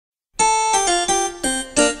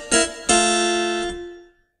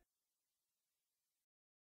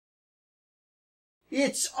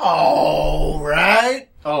It's alright.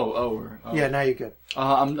 Oh. Yeah, now you're good.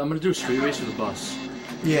 I'm gonna do a street race with a bus.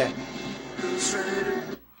 Yeah.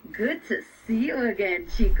 Good to see you again,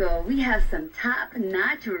 Chico. We have some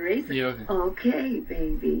top-notch racing. Yeah, okay. Okay,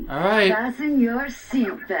 baby. All right. Fasten your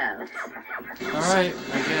seatbelt. All right,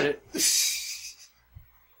 I get it.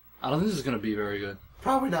 I don't think this is gonna be very good.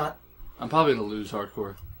 Probably not. I'm probably gonna lose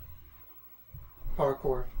hardcore.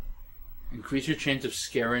 Parkour. Increase your chance of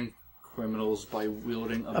scaring criminals by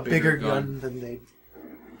wielding a bigger gun than they...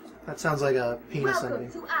 That sounds like a penis Welcome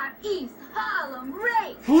ending. to our East Harlem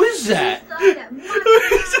race. Who is that?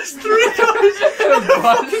 It's just 3 guys.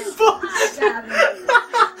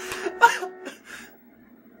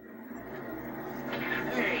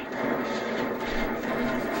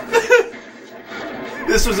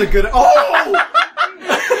 This was a good... Oh!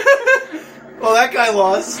 Well, that guy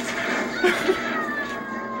lost.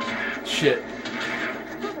 Shit.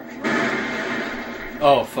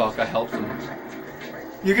 Oh, fuck, I helped him.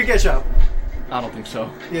 You can catch up. I don't think so.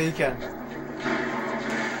 Yeah, you can.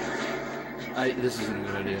 This isn't a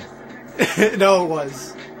good idea. No, it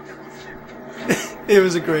was. It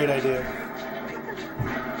was a great idea.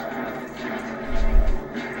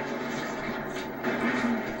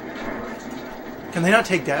 Can they not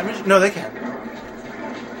take damage? No, they can.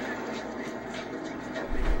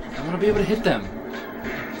 I want to be able to hit them.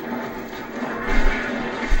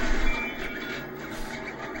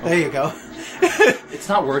 There you go. It's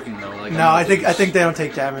not working though. Like, no, I think they don't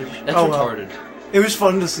take damage. That's retarded. Well. It was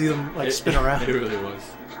fun to see them spin around. It really was.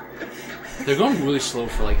 They're going really slow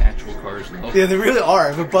for like actual cars though. Yeah, they really are.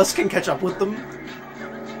 If a bus can catch up with them,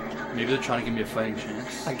 maybe they're trying to give me a fighting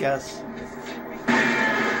chance. I guess.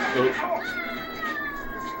 Oh.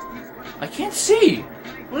 I can't see.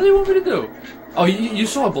 What do they want me to do? Oh, you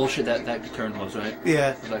saw how bullshit that turn was, right?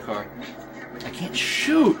 Yeah. With that car. I can't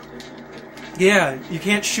shoot. Yeah, you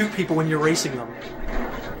can't shoot people when you're racing them.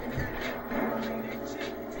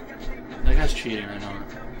 That guy's cheating, I know.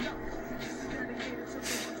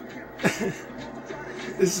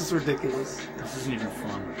 This is ridiculous. This isn't even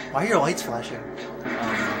fun. Why are your lights flashing? I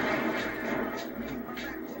don't know.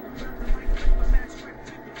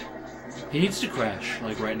 He needs to crash,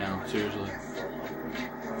 like right now, seriously.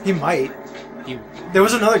 He might. There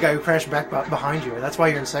was another guy who crashed back behind you, and that's why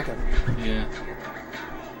you're in second. Yeah.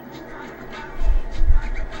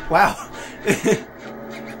 Wow. 3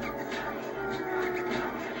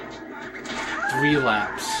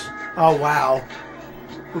 laps. Oh, wow.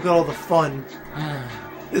 Look at all the fun.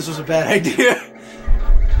 This was a bad idea.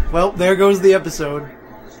 Well, there goes the episode.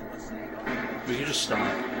 We could just stop.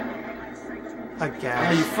 I guess.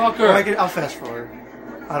 Oh, you fucker! Or I'll fast forward.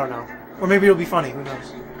 I don't know. Or maybe it'll be funny. Who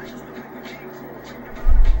knows?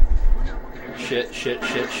 Shit.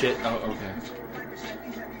 Oh, okay.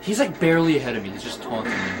 He's like barely ahead of me. He's just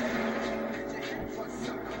taunting me.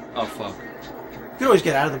 Oh, fuck. You could always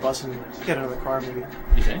get out of the bus and get out of the car, maybe.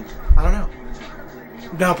 You think? I don't know.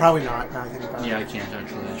 No, probably not. Now I think about it. Yeah, I can't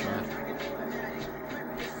actually. I tried.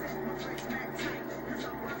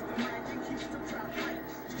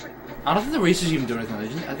 I don't think the races even do anything.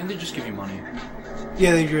 I think they just give you money.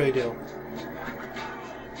 Yeah, they really do.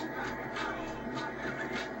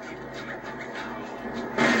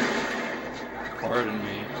 Pardon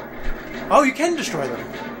me. Oh, you can destroy them.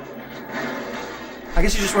 I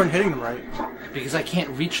guess you just weren't hitting them right. Because I can't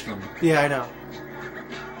reach them. Yeah, I know.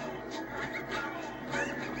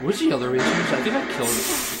 Where's the other racers? I think I killed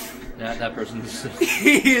that person.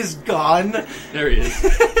 He is gone. There he is.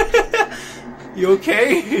 You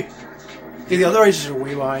okay? Yeah, the other racers are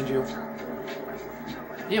way behind you.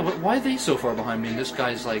 Yeah, but why are they so far behind me and this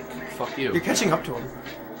guy's like, fuck you? You're catching up to him.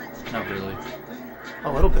 Not really.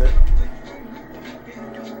 A little bit.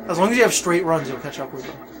 As long as you have straight runs, you'll catch up with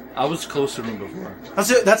them. I was close to him before. That's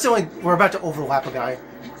the only... We're about to overlap a guy.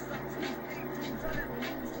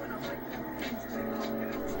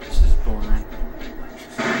 This is boring.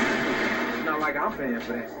 Not like I'm paying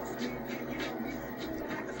for that.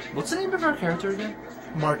 What's the name of our character again?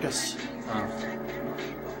 Marcus. Oh.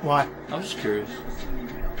 Why? I was just curious.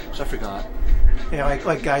 Because I forgot. Yeah, like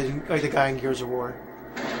the guy in Gears of War.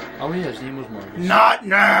 Oh yeah, his name was Marcus. Not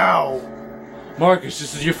now! Marcus,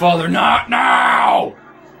 this is your father. Not now!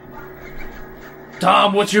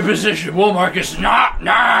 Tom, what's your position? Well, Marcus, not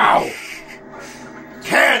now!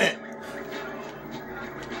 Can it?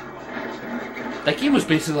 That game was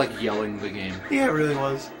basically like yelling the game. Yeah, it really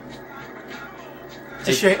was. It's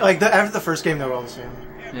a shame. Like, after the first game, they were all the same.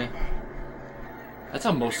 Yeah. That's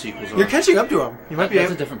how most sequels are. You're catching up to him. You might be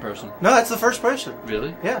That's a different person. No, that's the first person.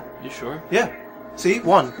 Really? Yeah. You sure? Yeah. See?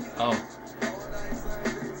 1. Oh.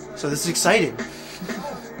 So this is exciting.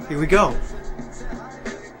 Here we go.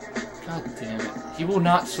 God damn it. He will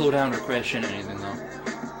not slow down or crash into anything, though.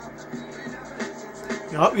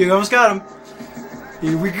 Oh, you almost got him.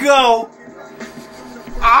 Here we go.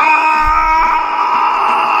 Ah!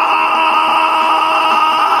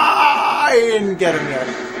 I didn't get him yet.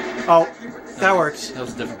 Oh, that works. That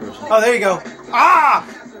was a different person. Oh, there you go. Ah!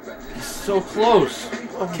 He's so close.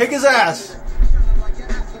 Kick his ass.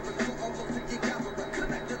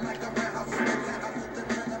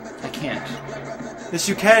 I can't. Yes,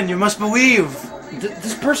 you can. You must believe.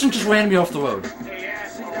 This person just ran me off the road.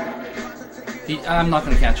 I'm not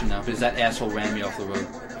going to catch him now because that asshole ran me off the road.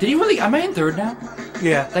 Did he really? Am I in third now?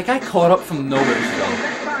 Yeah. That guy caught up from nowhere to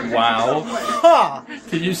go. Wow. Huh.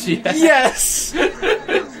 Did you see that? Yes.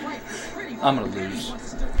 I'm going to lose.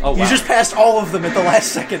 Oh, wow. You just passed all of them at the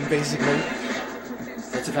last second, basically.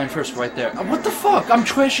 That's a guy first right there. What the fuck? I'm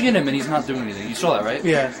trashing in him and he's not doing anything. You saw that, right?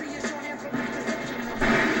 Yeah.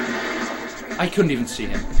 I couldn't even see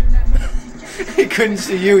him. He couldn't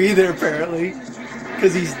see you either, apparently.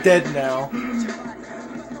 Because he's dead now.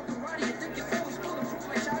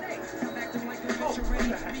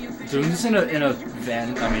 Doing this in a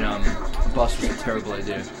van, bus was a terrible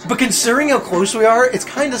idea. But considering how close we are, it's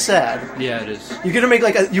kind of sad. Yeah, it is. You could have made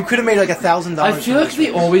you could have made like $1,000. I feel like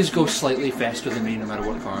they always go slightly faster than me, no matter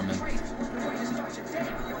what car I'm in.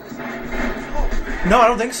 No, I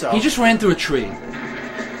don't think so. He just ran through a tree.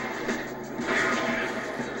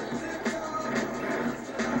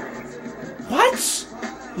 What?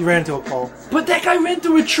 You ran into a pole. But that guy ran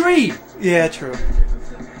through a tree! Yeah, true.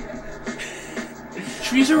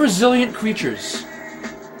 Trees are resilient creatures.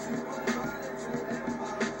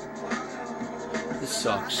 This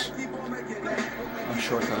sucks. Oh,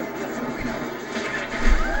 shortcut.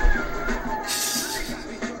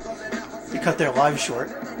 You cut their lives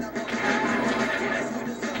short.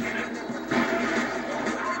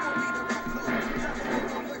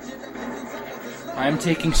 I am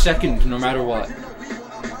taking second, no matter what.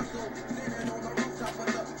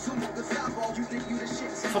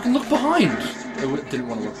 Fucking look behind! I didn't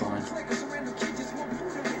want to look behind.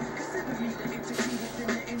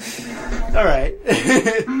 Alright.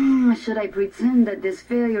 Should I pretend that this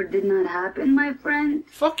failure did not happen, my friend?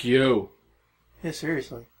 Fuck you. Yeah,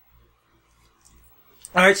 seriously.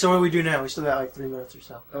 Alright, so what do we do now? We still got like 3 minutes or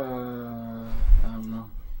so. I don't know.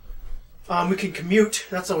 We can commute.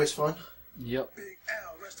 That's always fun. Yep.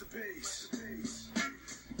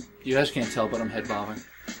 You guys can't tell, but I'm head bobbing.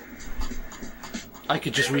 I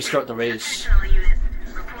could just restart the race.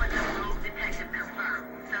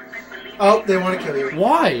 Oh, they want to kill you.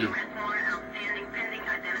 Why?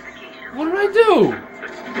 What did I do?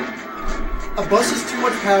 A bus is too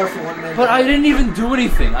much power for one man. But I didn't even do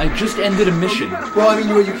anything. I just ended a mission. Well, I mean,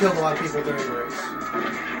 you killed a lot of people during the race.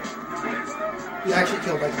 You actually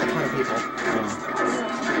killed like a ton of people.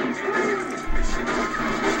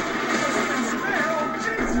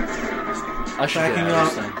 I should Backing get out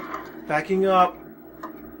of this thing. Backing up.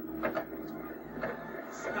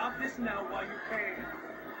 Stop this now while you can.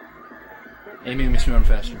 Aiming makes me run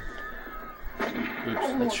faster. Oops,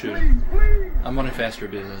 that's shooting. I'm running faster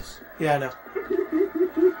because of this. Yeah, I know.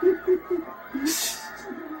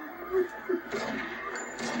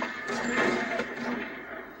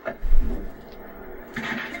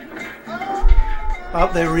 Oh,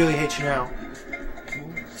 they really hate you now.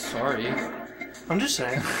 Sorry. I'm just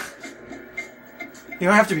saying. You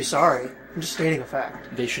don't have to be sorry. I'm just stating a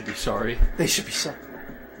fact. They should be sorry. They should be sorry.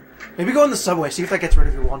 Maybe go on the subway, see if that gets rid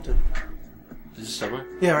of your wanted. Is this subway?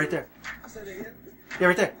 Yeah, right there. Yeah,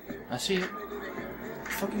 right there. I see it.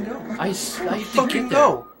 Fucking go. I have to Fucking get there.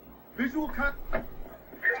 go.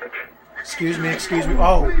 Excuse me, excuse me.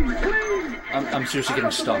 Oh. I'm seriously getting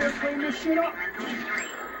stuck.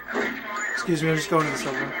 Excuse me, I'm just going to the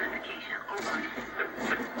subway.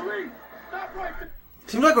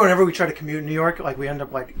 Seems like whenever we try to commute in New York, like we end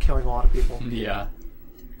up like killing a lot of people. Yeah.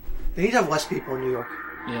 They need to have less people in New York.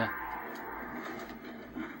 Yeah.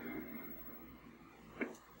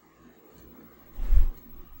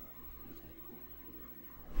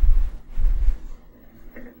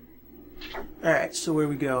 Alright, so where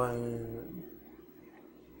we going?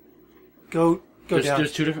 Go down.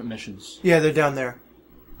 There's two different missions. Yeah, they're down there.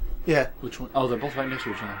 Yeah. Which one? Oh, they're both right next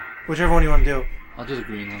to each other. Whichever one you want to do. I'll do the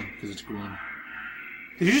green one, because it's green.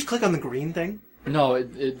 Did you just click on the green thing? No,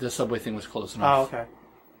 the subway thing was close enough. Oh, okay.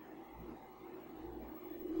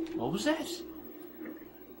 What was that?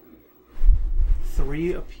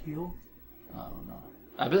 3 appeal? I don't know.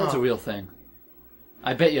 I bet that's a real thing.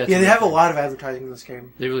 I bet you. Yeah, they have a lot of advertising in this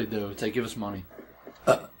game. They really do. It's like, give us money.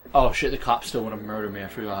 Oh shit! The cops still want to murder me. I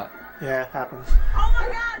forgot. Yeah, it happens. Oh my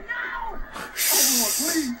god,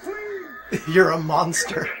 no! You're a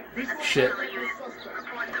monster. Shit.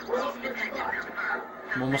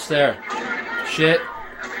 I'm almost there. Shit.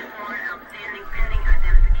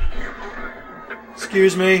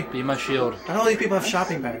 Excuse me. Be my shield. I know these people have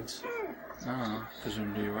shopping bags. I don't know. Because we're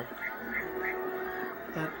in New York.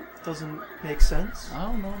 That doesn't make sense. I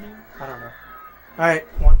don't know, man. I don't know.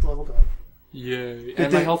 Alright, want the level going. Yay.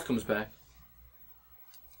 And my health comes back.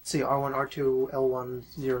 Let's see, R1, R2, L1,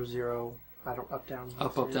 0, 0. I don't, up, down.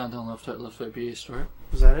 Up, down, left, right, BA start.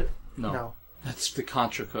 Was that it? No. That's the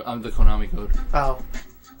Contra code. The Konami code. Oh.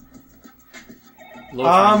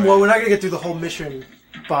 Well, we're not gonna get through the whole mission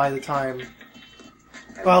by the time.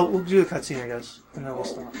 Well, we'll do the cutscene, I guess, and then we'll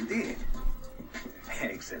stop. Indeed.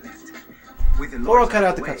 Excellent. Or I'll cut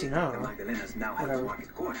out the cutscene, I don't know. Magdalenas now have Whatever. the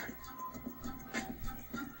market corner.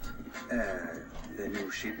 The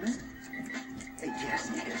new shipment? Yes.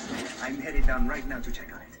 I'm headed down right now to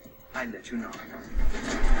check on it. I'll let you know.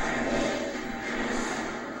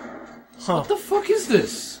 Huh. What the fuck is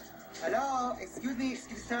this? Hello, excuse me,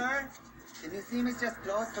 sir. The museum is just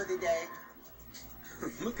closed for the day.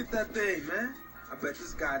 Look at that thing, man. I bet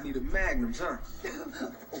this guy need a magnums, huh?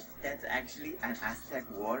 Oh, that's actually an Aztec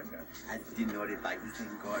warrior, as denoted by his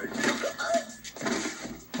guard.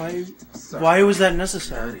 Why was that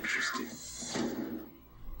necessary? Not interesting.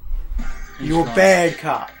 You a bad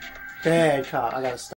cop. Bad cop. I gotta stop.